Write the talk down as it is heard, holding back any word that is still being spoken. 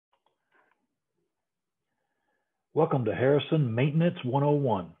Welcome to Harrison Maintenance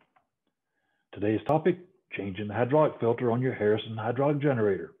 101. Today's topic, changing the hydraulic filter on your Harrison hydraulic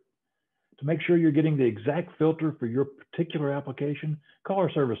generator. To make sure you're getting the exact filter for your particular application, call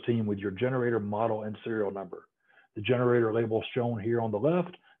our service team with your generator model and serial number. The generator label shown here on the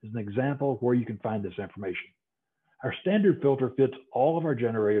left is an example of where you can find this information. Our standard filter fits all of our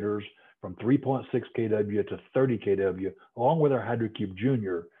generators from 3.6 kW to 30 kW, along with our HydroCube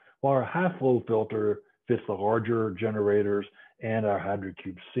Junior, while our high flow filter fits the larger generators and our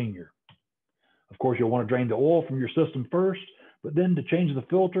HydroCube Senior. Of course, you'll want to drain the oil from your system first, but then to change the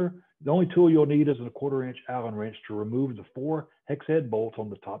filter, the only tool you'll need is a 1/4-inch Allen wrench to remove the 4 hex head bolts on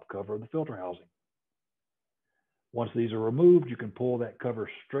the top cover of the filter housing. Once these are removed, you can pull that cover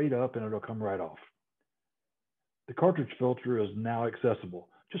straight up and it'll come right off. The cartridge filter is now accessible.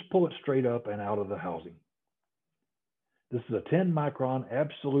 Just pull it straight up and out of the housing. This is a 10 micron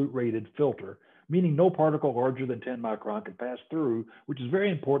absolute rated filter, meaning no particle larger than 10 micron can pass through, which is very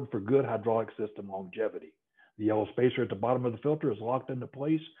important for good hydraulic system longevity. The yellow spacer at the bottom of the filter is locked into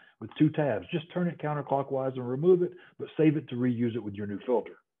place with 2 tabs. Just turn it counterclockwise and remove it, but save it to reuse it with your new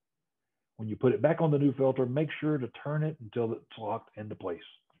filter. When you put it back on the new filter, make sure to turn it until it's locked into place.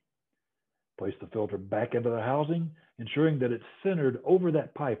 Place the filter back into the housing, ensuring that it's centered over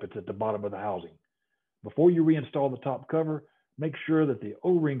that pipe that's at the bottom of the housing. Before you reinstall the top cover, make sure that the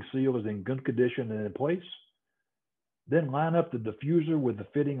O-ring seal is in good condition and in place. Then line up the diffuser with the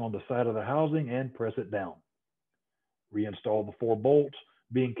fitting on the side of the housing and press it down. Reinstall the 4 bolts,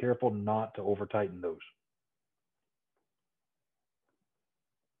 being careful not to over tighten those.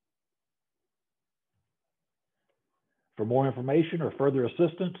 For more information or further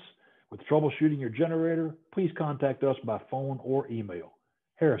assistance with troubleshooting your generator, please contact us by phone or email.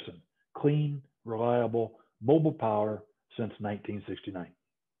 Harrison, clean, reliable, mobile power since 1969.